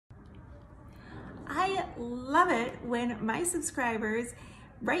I love it when my subscribers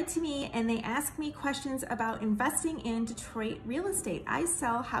write to me and they ask me questions about investing in Detroit real estate. I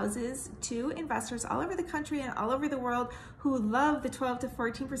sell houses to investors all over the country and all over the world who love the 12 to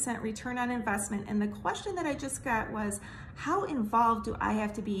 14% return on investment. And the question that I just got was, how involved do I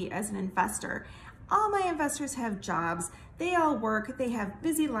have to be as an investor? All my investors have jobs, they all work, they have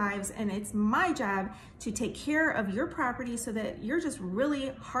busy lives, and it's my job to take care of your property so that you're just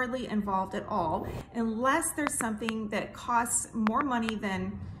really hardly involved at all, unless there's something that costs more money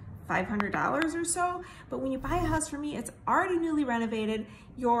than $500 or so. But when you buy a house from me, it's already newly renovated,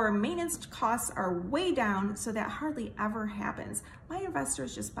 your maintenance costs are way down, so that hardly ever happens. My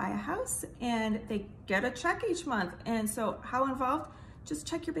investors just buy a house and they get a check each month. And so how involved? Just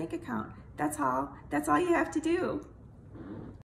check your bank account. That's all you have to do.